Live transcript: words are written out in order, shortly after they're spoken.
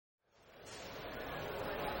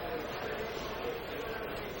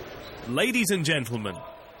Ladies and gentlemen,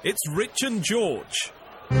 it's Rich and George.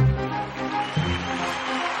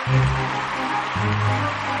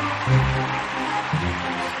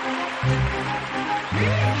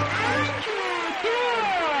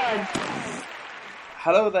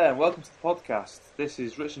 Hello there, and welcome to the podcast. This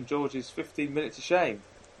is Rich and George's 15 Minutes of Shame.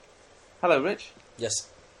 Hello, Rich. Yes,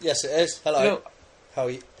 it is. Hello. You know, how are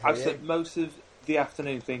you? I've spent most of the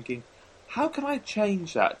afternoon thinking, how can I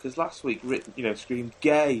change that? Because last week, Rich, screamed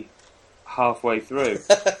gay halfway through.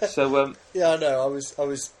 So, yeah, I know. I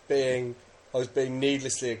was being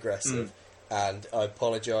needlessly aggressive, and I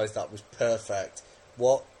apologise. That was perfect.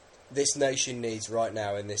 What this nation needs right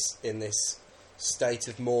now in this state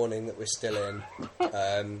of mourning that we're still in,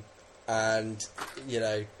 and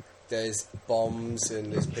there's bombs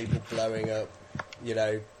and there's people blowing up.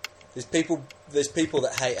 There's people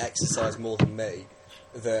that hate exercise more than me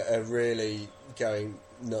that are really going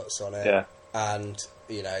nuts on it. Yeah. And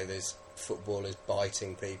there's footballers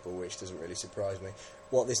biting people, which doesn't really surprise me.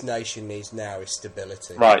 What this nation needs now is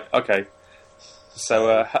stability. Right. Okay.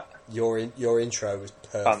 So your intro was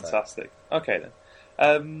perfect. Fantastic. Okay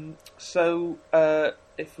then. So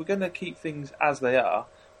if we're going to keep things as they are,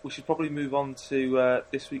 we should probably move on to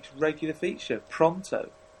this week's regular feature,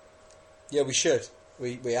 Pronto. Yeah, we should.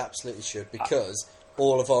 We absolutely should, because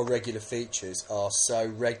all of our regular features are so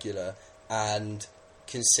regular and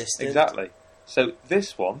consistent. Exactly. So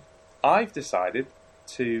this one, I've decided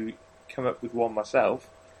to come up with one myself,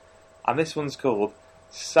 and this one's called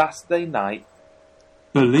Saturday Night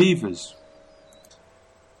Believers.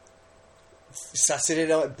 Saturday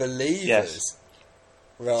Night Believers? Yes.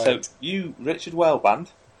 Right. So you, Richard Wellband,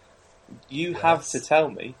 you have to tell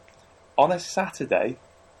me, on a Saturday,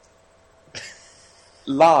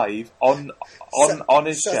 live on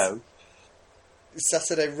his show.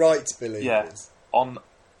 Saturday Right Believers? Yeah.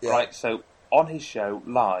 Right, so on his show,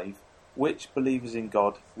 live, which believers in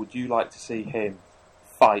God would you like to see him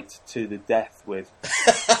fight to the death with?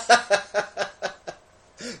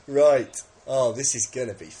 Right. Oh, this is going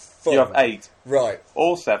to be fun. You have 8. Right.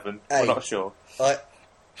 Or 7. 8. We're not sure. Well,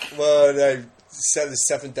 no. So there's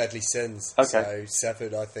 7 deadly sins. Okay. So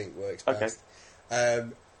 7, I think, works best.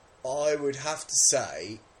 Okay. I would have to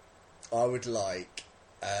say, I would like.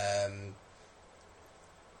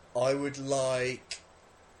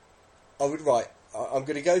 I'm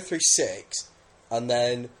going to go through 6, and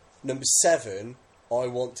then number 7, I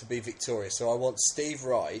want to be victorious. So I want Steve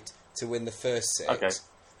Wright to win the first 6. Okay.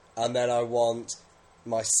 And then I want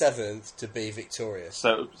my 7th to be victorious.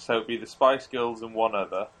 So it'd be the Spice Girls and one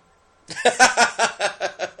other.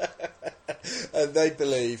 And they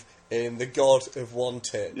believe in the god of one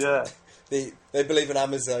tit. Yeah. They believe in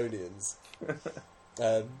Amazonians.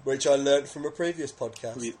 Which I learnt from a previous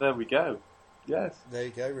podcast. There we go. Yes. There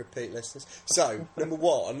you go, repeat listeners. So, number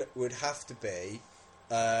 1 would have to be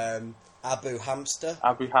Abu Hamster.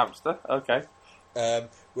 Abu Hamster, okay.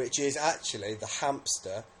 Which is actually the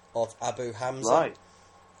hamster of Abu Hamza.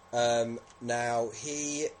 Right. Now,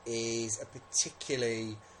 he is a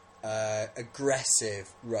particularly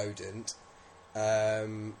aggressive rodent.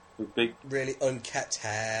 With big... Really unkept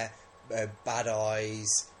hair, bad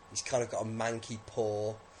eyes. He's kind of got a manky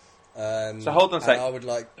paw. So hold on a second. I would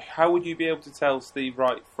like... How would you be able to tell Steve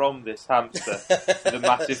Wright from this hamster? The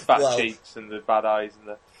massive fat cheeks and the bad eyes and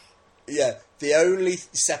the... Yeah, the only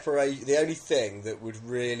thing that would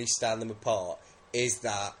really stand them apart is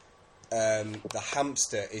that the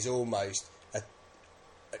hamster is almost a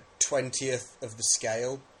 20th of the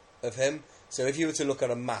scale of him. So if you were to look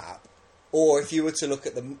on a map, or if you were to look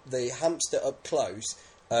at the hamster up close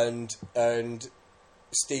and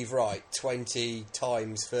Steve Wright 20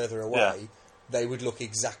 times further away, they would look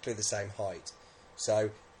exactly the same height.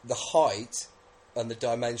 So the height and the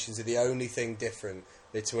dimensions are the only thing different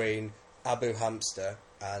between Abu Hamster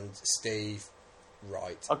and Steve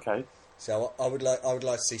Wright. Okay. So I would like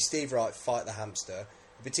to see Steve Wright fight the hamster,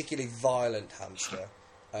 a particularly violent hamster,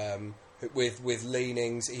 with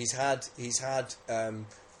leanings. He's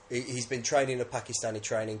been training in a Pakistani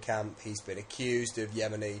training camp. He's been accused of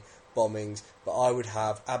Yemeni bombings, but I would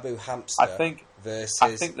have Abu Hamster versus...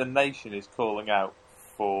 I think the nation is calling out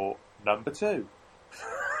for number 2.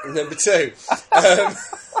 Number 2.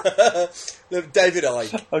 David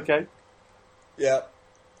Icke. Okay. Yeah.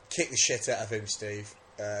 Kick the shit out of him, Steve.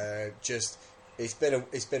 It's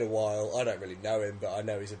been a while. I don't really know him, but I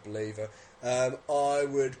know he's a believer. I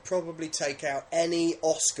would probably take out any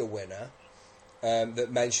Oscar winner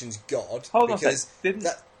that mentions God. Hold on a second. Didn't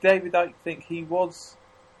David Icke think he was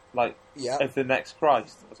of the next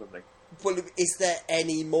Christ or something? Well, is there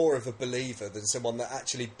any more of a believer than someone that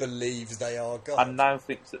actually believes they are God? And now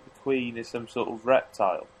thinks that the Queen is some sort of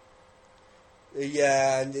reptile.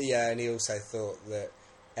 and he also thought that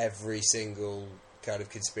every single kind of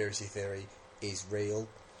conspiracy theory is real.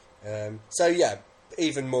 So yeah,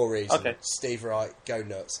 even more reason. Okay. Steve Wright, go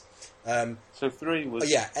nuts. So 3 was...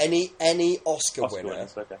 any Oscar winner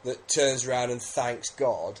winners, okay. that turns around and thanks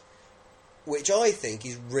God, which I think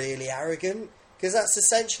is really arrogant, because that's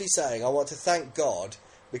essentially saying, I want to thank God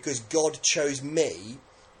because God chose me.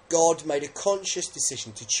 God made a conscious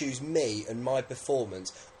decision to choose me and my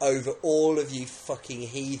performance over all of you fucking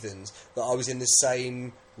heathens that I was in the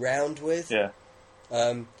same round with. Yeah.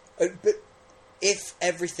 But if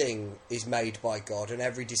everything is made by God and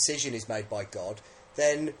every decision is made by God,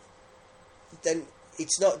 then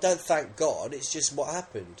it's not, don't thank God, it's just what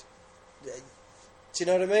happened. Do you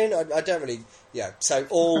know what I mean? I don't really... Yeah,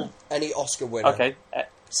 so any Oscar winner. Okay.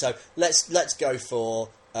 So let's go for...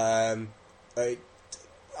 I'm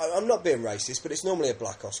not being racist, but it's normally a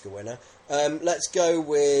black Oscar winner. Let's go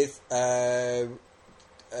with Halle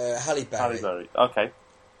Berry. Halle Berry, okay.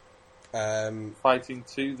 Fighting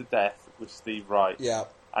to the death with Steve Wright. Yeah.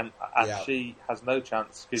 And she has no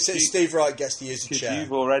chance. Steve Wright gets to use the chair. Because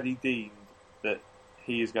you've already deemed that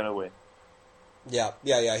he is going to win. Yeah.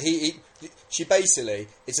 She basically,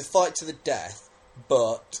 it's a fight to the death,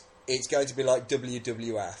 but it's going to be like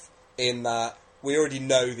WWF in that we already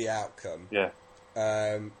know the outcome. Yeah.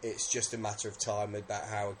 It's just a matter of time about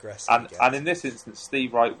how aggressive he gets. And in this instance,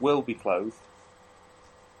 Steve Wright will be clothed.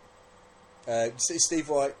 Steve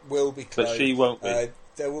Wright will be clothed. But she won't be.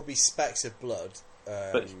 There will be specks of blood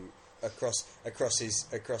across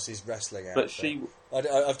his wrestling outfit.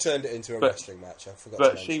 But I've turned it into a wrestling match. I forgot.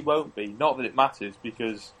 But she won't be. Not that it matters,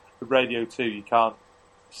 because with Radio 2 you can't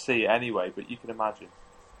see it anyway. But you can imagine.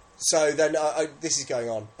 So then, this is going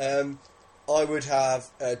on. I would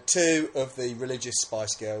have 2 of the religious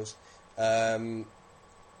Spice Girls, and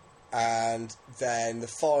then the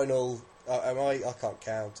final. I can't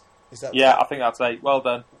count. Is that? Yeah, I think that's 8. Well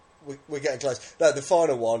done. We're getting close. No, the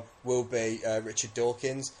final one will be Richard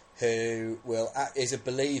Dawkins, who is a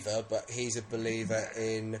believer, but he's a believer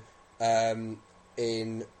in the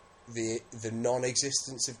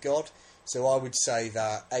non-existence of God. So I would say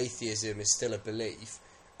that atheism is still a belief,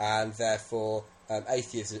 and therefore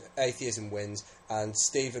atheism wins. And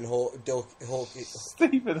Stephen Hawking,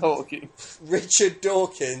 Richard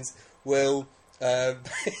Dawkins will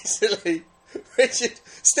basically.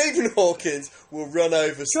 Stephen Hawkins will run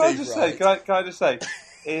over Steve Wright. Can I just say,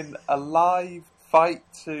 in a live fight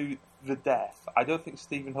to the death, I don't think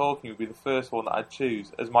Stephen Hawking would be the first one that I'd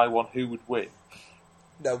choose as my one who would win.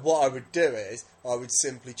 No, what I would do is I would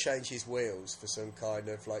simply change his wheels for some kind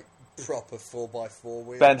of like proper 4x4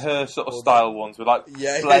 wheels. Ben-Hur sort of style ones with like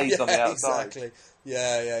blades on the outside. Exactly.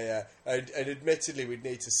 Yeah. And admittedly, we'd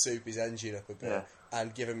need to soup his engine up a bit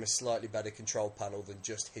and give him a slightly better control panel than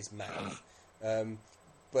just his mouth.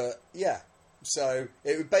 But yeah, so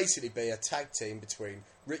it would basically be a tag team between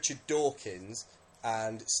Richard Dawkins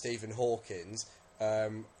and Stephen Hawkins.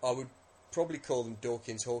 I would probably call them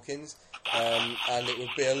Dawkins Hawkins, and it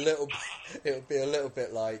would be a little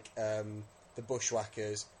bit like the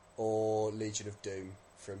Bushwhackers or Legion of Doom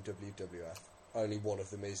from WWF. Only one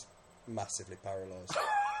of them is massively paralysed.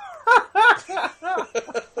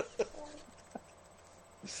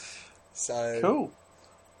 So cool.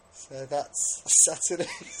 So that's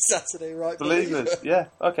Saturday Night Believers. Yeah.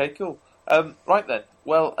 Okay. Cool. Right then.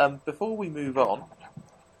 Well, before we move on,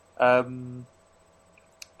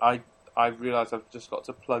 I realise I've just got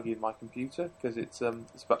to plug in my computer because it's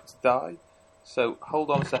about to die. So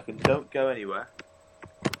hold on a second. Don't go anywhere.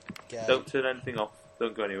 Okay. Don't turn anything off.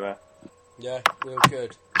 Don't go anywhere. Yeah, real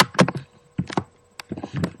good.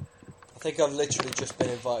 I think I've literally just been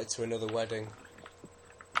invited to another wedding.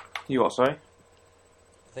 You what? Sorry. I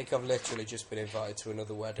think I've literally just been invited to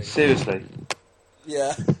another wedding. Seriously?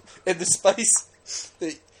 Yeah. In the space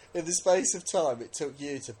of time it took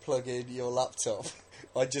you to plug in your laptop,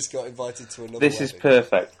 I just got invited to another wedding. This is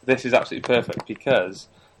perfect. This is absolutely perfect because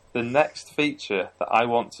the next feature that I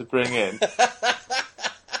want to bring in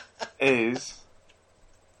is...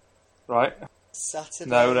 Right? Saturday.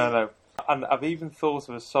 No. And I've even thought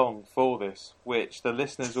of a song for this, which the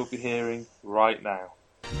listeners will be hearing right now.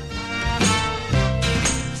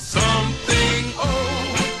 Something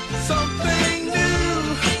old, something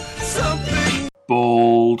new, something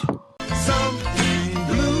Bald. Something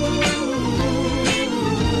blue.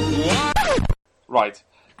 Right.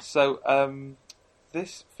 So,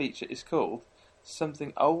 this feature is called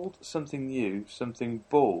Something Old, Something New, Something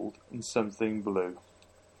Bald, and Something Blue.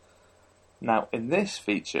 Now, in this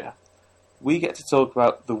feature, we get to talk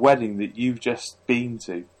about the wedding that you've just been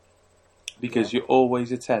to, because you're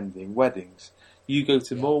always attending weddings. You go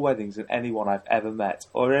to more weddings than anyone I've ever met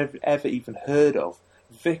or ever even heard of.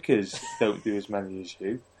 Vicars don't do as many as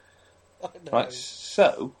you. I know. Right,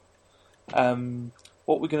 so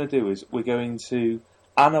what we're going to do is we're going to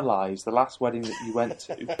analyse the last wedding that you went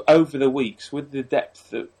to over the weeks with the depth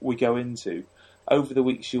that we go into. Over the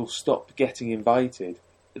weeks, you'll stop getting invited.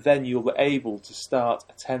 Then you'll be able to start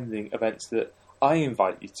attending events that I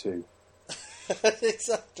invite you to.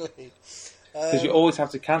 Exactly. Because you always have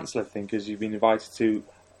to cancel everything because you've been invited to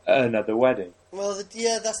another wedding. Well,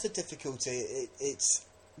 that's the difficulty. It's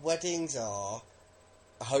weddings are,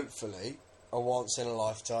 hopefully, a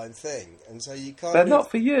once-in-a-lifetime thing. And so you can't... They're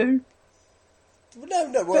not for you.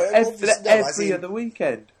 No. They're Well, every other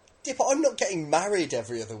weekend. Yeah, but I'm not getting married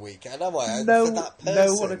every other weekend, am I? No, For that person.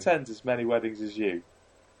 no one attends as many weddings as you.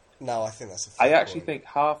 No, I think that's a fair I actually point. think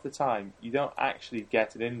half the time you don't actually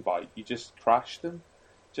get an invite, you just crash them.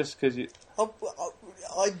 Just because you...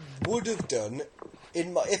 I would have done,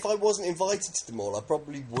 if I wasn't invited to them all, I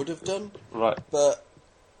probably would have done. Right. But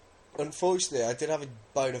unfortunately, I did have a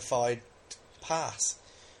bona fide pass.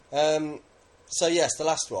 So yes, the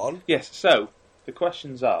last one. Yes, so the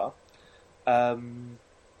questions are...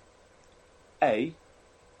 A,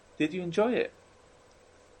 did you enjoy it?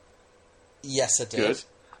 Yes, I did. Good.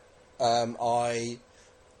 I'm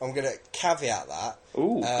going to caveat that.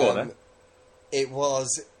 Ooh, go on then. It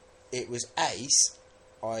was ace.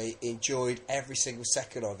 I enjoyed every single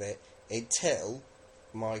second of it until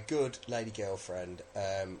my good lady girlfriend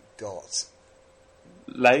got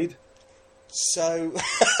Laid so.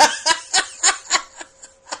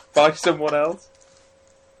 by someone else?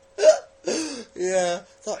 Yeah,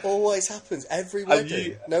 that always happens every And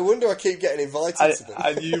wedding. No wonder I keep getting invited to them.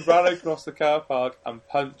 And you ran across the car park and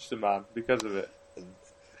punched a man because of it.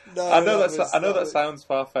 No, I know that that sounds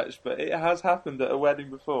far-fetched, but it has happened at a wedding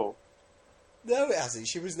before. No, it hasn't.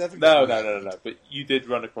 She was never. No. But you did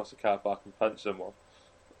run across a car park and punch someone.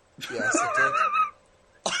 Yes, I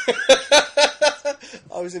did.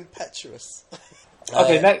 I was impetuous.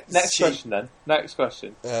 Okay, next question then. Next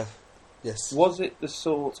question. Yes. Was it the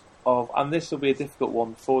sort of, and this will be a difficult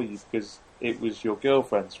one for you because it was your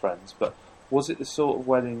girlfriend's friends, but was it the sort of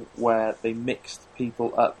wedding where they mixed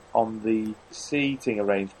people up on the seating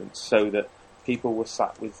arrangements so that people were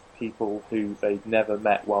sat with people who they'd never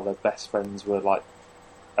met while their best friends were like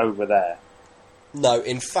over there? No,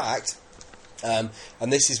 in fact, and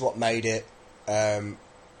this is what made it an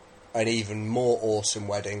even more awesome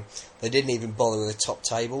wedding. They didn't even bother with a top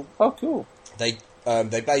table. Oh, cool. They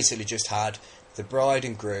basically just had the bride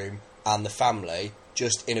and groom and the family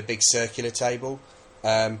just in a big circular table,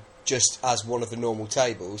 just as one of the normal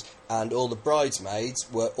tables, and all the bridesmaids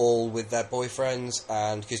were all with their boyfriends,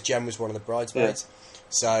 and because Jen was one of the bridesmaids,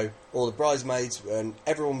 so all the bridesmaids and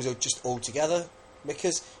everyone was just all together.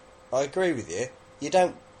 Because I agree with you, I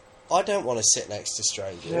don't want to sit next to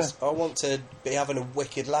strangers. Yeah. I want to be having a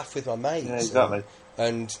wicked laugh with my mates. Yeah, exactly.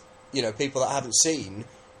 And people that I haven't seen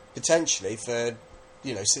potentially for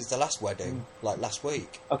since the last wedding, like last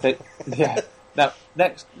week. Okay, yeah. Now,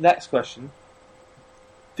 next question.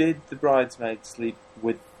 Did the bridesmaid sleep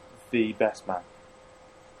with the best man?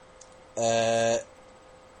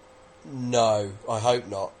 No, I hope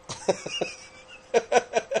not.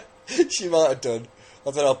 She might have done. I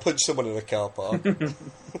thought I'll punch someone in a car park.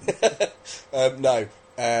 No,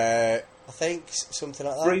 I think something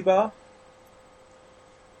like that. Free bar?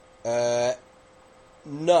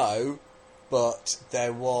 No, but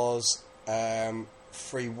there was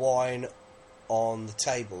free wine on the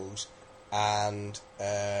tables, and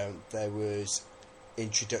there was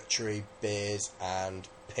introductory beers and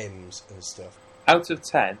Pimm's and stuff. Out of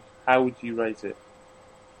 10, how would you rate it?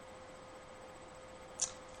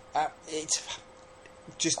 It's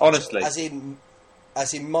just honestly, as in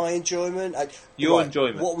my enjoyment. Your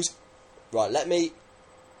enjoyment. What was right? Let me.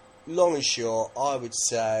 Long and short, I would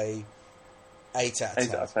say 8 out of 10.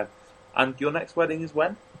 8 out of 10. And your next wedding is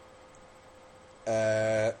when?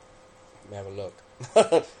 Let me have a look.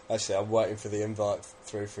 Actually, I'm waiting for the invite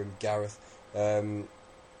through from Gareth.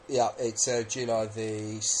 Yeah, it's July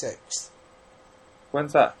the 6th.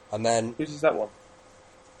 When's that? And then whose is that one?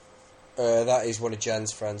 That is one of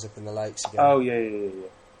Jen's friends up in the lakes again. Oh yeah.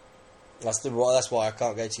 That's why I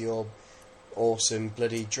can't go to your awesome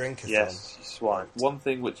bloody drinkathon. Yes, you swine. One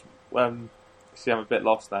thing which, see, I'm a bit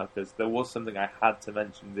lost now because there was something I had to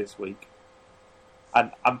mention this week,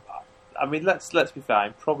 and I mean, let's be fair.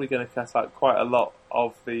 I'm probably going to cut out quite a lot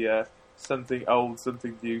of the something old,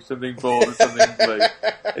 something new, something bald, and something blue.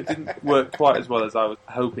 It didn't work quite as well as I was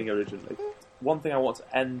hoping originally. One thing I want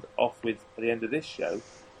to end off with at the end of this show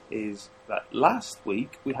is that last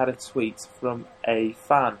week we had a tweet from a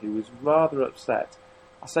fan who was rather upset.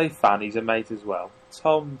 I say fan, he's a mate as well.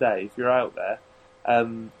 Tom Day, if you're out there,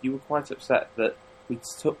 you were quite upset that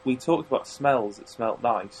we talked about smells that smelt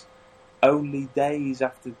nice only days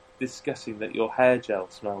after discussing that your hair gel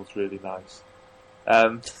smells really nice.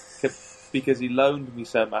 Because he loaned me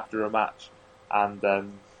some after a match, and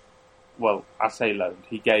well, I say loaned,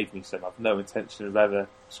 he gave me some. I've no intention of ever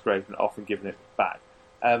scraping it off and giving it back.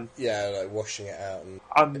 Like washing it out.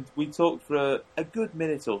 And we talked for a good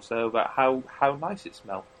minute or so about how nice it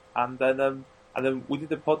smelled, and then we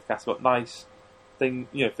did a podcast about nice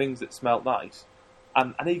things that smelled nice,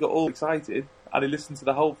 and he got all excited, and he listened to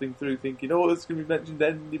the whole thing through, thinking, "Oh, it's going to be mentioned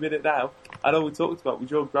any minute now." And all we talked about was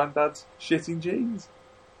your granddad's shitting jeans.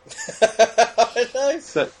 I know.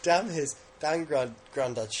 So, damn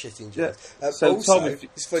granddad's shitting jeans. Yeah. So also, Tom,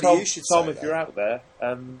 it's funny you should say if that. you're out there,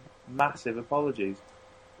 massive apologies.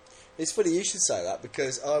 It's funny you should say that,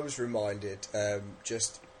 because I was reminded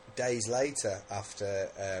just days later after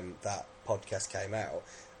that podcast came out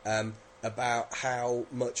about how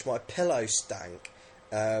much my pillow stank,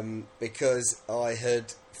 because I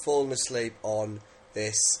had fallen asleep on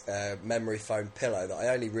this memory foam pillow that I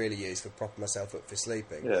only really use for propping myself up for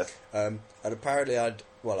sleeping. Yeah. And apparently I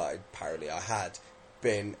had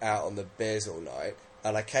been out on the beers all night,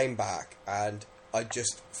 and I came back and I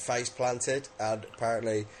just face planted, and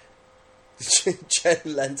apparently Jen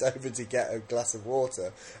leant over to get a glass of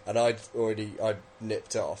water, and I'd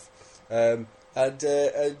nipped off, and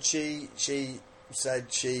she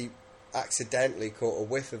said she accidentally caught a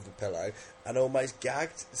whiff of the pillow and almost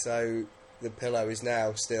gagged. So the pillow is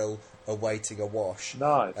now still awaiting a wash.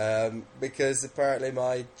 Nice. Because apparently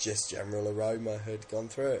my just general aroma had gone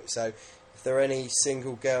through it. So if there are any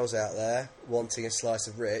single girls out there wanting a slice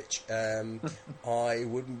of Rich, I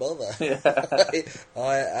wouldn't bother. Yeah.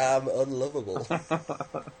 I am unlovable.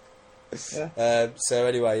 Yeah. So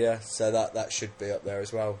anyway, yeah. So that should be up there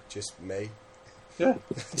as well. Just me. Yeah.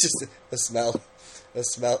 Just a smell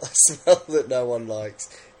that no one likes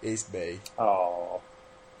is me. Oh.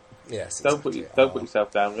 Yes. Don't put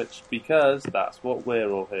yourself down, Rich, because that's what we're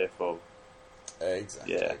all here for.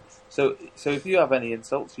 Exactly. Yeah. So if you have any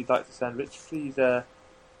insults you'd like to send Rich, please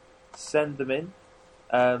send them in.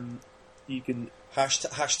 You can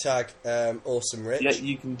hashtag awesome Rich. Yeah,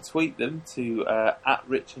 you can tweet them to at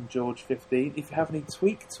Rich and George 15. If you have any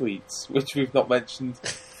tweak tweets, which we've not mentioned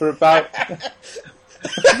for about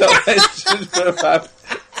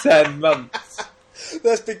 10 months.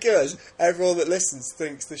 That's because everyone that listens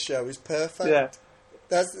thinks the show is perfect. Yeah.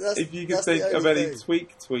 That's if you can that's think the of only any thing.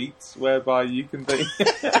 tweak tweets whereby you can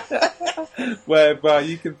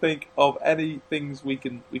think of any things we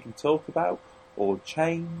can talk about or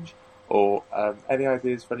change, or any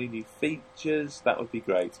ideas for any new features, that would be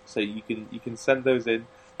great. So you can send those in,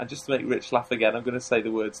 and just to make Rich laugh again, I'm going to say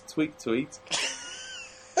the words tweak tweet.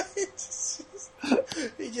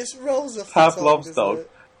 He just rolls off Pavlov's the tongue, dog.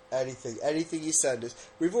 Anything you send us.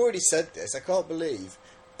 We've already said this. I can't believe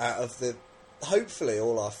out of the... Hopefully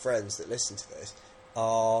all our friends that listen to this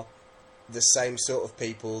are the same sort of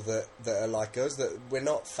people that are like us, that we're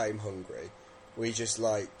not fame hungry. We just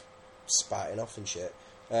like spouting off and shit.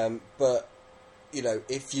 But, you know,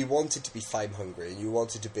 if you wanted to be fame hungry and you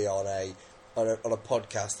wanted to be on a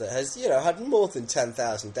podcast that has, you know, had more than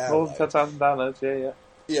 10,000 downloads... More than 10,000 downloads, yeah.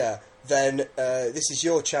 Yeah, then this is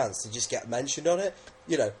your chance to just get mentioned on it.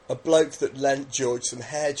 You know, a bloke that lent George some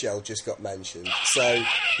hair gel just got mentioned. So,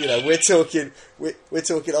 you know, we're talking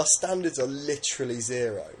our standards are literally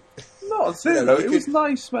zero. Not zero, You know, it was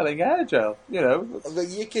nice smelling hair gel, you know. But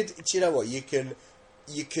you could, do you know what, you could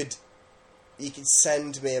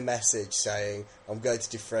send me a message saying, I'm going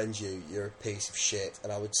to defriend you, you're a piece of shit,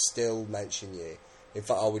 and I would still mention you. In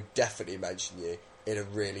fact, I would definitely mention you in a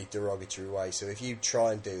really derogatory way. So if you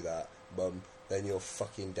try and do that, Mum, then you're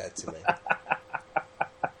fucking dead to me.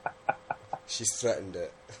 She's threatened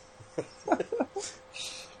it.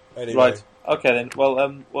 Anyway. Right, okay then.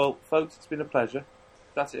 Well, folks, it's been a pleasure.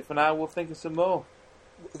 That's it for now. We'll think of some more.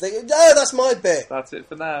 No, that's my bit. That's it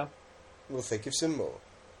for now. We'll think of some more.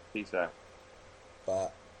 Peace out.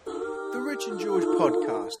 But The Rich and George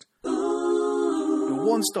Podcast. Your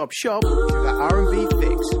one-stop shop for the R&B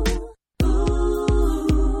fix.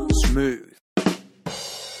 Smooth.